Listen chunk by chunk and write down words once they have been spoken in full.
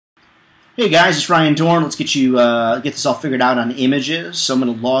Hey guys, it's Ryan Dorn. Let's get this all figured out on images. So I'm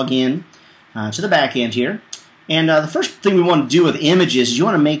going to log in to the back end here. And the first thing we want to do with images is you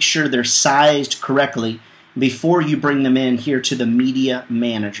want to make sure they're sized correctly before you bring them in here to the Media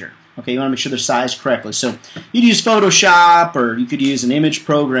Manager. Okay, you want to make sure they're sized correctly. So you could use Photoshop, or you could use an image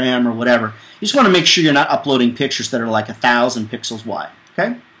program or whatever. You just want to make sure you're not uploading pictures that are like 1,000 pixels wide. Okay?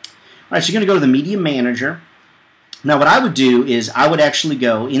 All right, so you're going to go to the Media Manager. Now what I would do is I would actually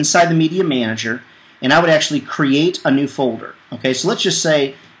go inside the Media Manager and I would actually create a new folder. Okay, so let's just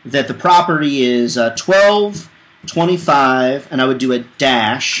say that the property is 1225 and I would do a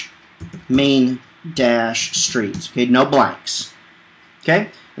dash, main dash streets. Okay, no blanks. Okay,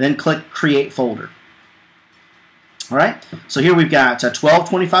 and then click Create Folder. Alright, so here we've got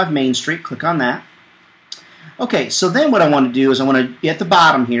 1225 Main Street. Click on that. Okay, so then what I want to do is I want to, at the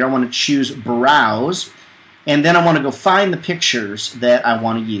bottom here, I want to choose Browse. And then I want to go find the pictures that I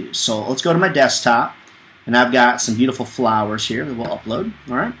want to use. So let's go to my desktop, and I've got some beautiful flowers here that we'll upload.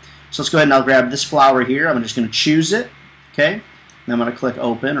 All right. So let's go ahead and I'll grab this flower here. I'm just going to choose it. Okay. And I'm going to click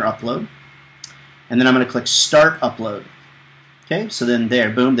Open or Upload, and then I'm going to click Start Upload. Okay. So then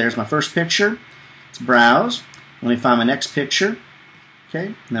there, boom, there's my first picture. Let's browse. Let me find my next picture. Okay.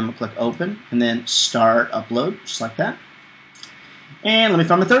 And then I'm going to click Open, and then Start Upload, just like that. And let me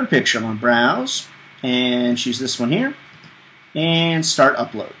find my third picture. I'm going to browse and choose this one here and start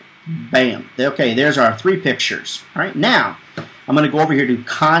upload. Bam. Okay, there's our 3 pictures. All right, now I'm going to go over here to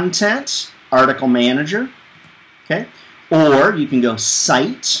Content, Article Manager. Okay, or you can go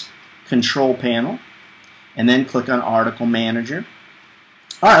Site, Control Panel, and then click on Article Manager.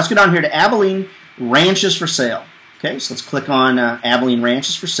 All right, let's go down here to Abilene Ranches for Sale. Okay, so let's click on Abilene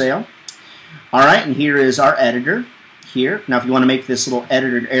Ranches for Sale. All right, and here is our editor here. Now if you want to make this little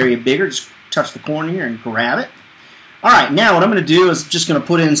edited area bigger, just touch the corner here and grab it. All right, now what I'm going to do is just going to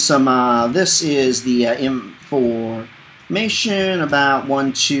put in some, this is the information about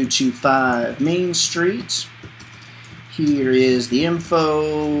 1225 Main Street. Here is the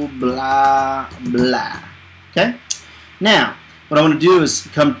info, blah, blah. Okay? Now, what I want to do is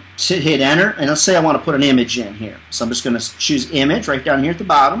hit enter, and let's say I want to put an image in here. So I'm just going to choose image right down here at the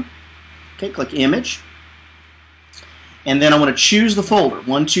bottom. Okay, click image. And then I want to choose the folder,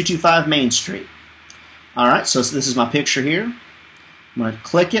 1225 Main Street. Alright, so this is my picture here. I'm going to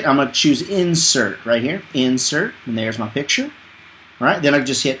click it. I'm going to choose Insert right here. Insert, and there's my picture. Alright, then I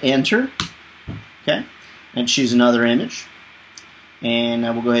just hit Enter. Okay, and choose another image. And I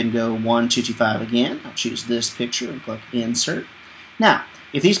will go ahead and go 1225 again. I'll choose this picture and click Insert. Now,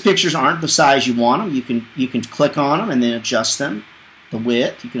 if these pictures aren't the size you want them, you can click on them and then adjust them. The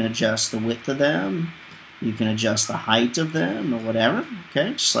width, you can adjust the width of them. You can adjust the height of them or whatever,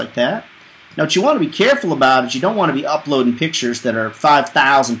 okay, just like that. Now what you want to be careful about is you don't want to be uploading pictures that are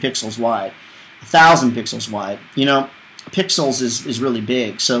 5,000 pixels wide, 1,000 pixels wide. You know, pixels is really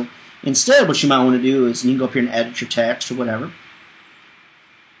big. So instead what you might want to do is, you can go up here and edit your text or whatever.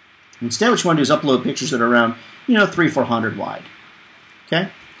 Instead what you want to do is upload pictures that are around, 300-400 wide,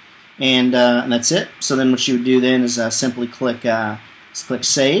 okay? And that's it. So then what you would do then is simply click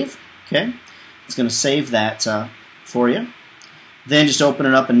Save, okay? It's going to save that for you. Then just open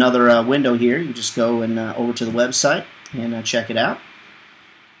it up another window here. You just go and over to the website and check it out.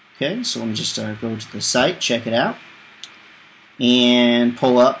 Okay, so let me just go to the site, check it out, and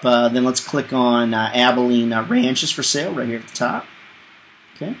pull up. Then let's click on Abilene Ranches for Sale right here at the top.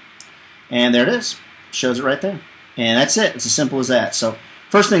 Okay, and there it is. Shows it right there. And that's it. It's as simple as that. So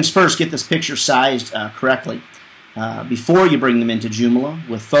first things first, get this picture sized correctly. Before you bring them into Joomla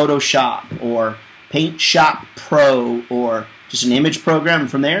with Photoshop or Paint Shop Pro or just an image program, and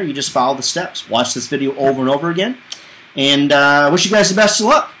from there you just follow the steps. Watch this video over and over again, and wish you guys the best of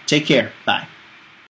luck. Take care. Bye.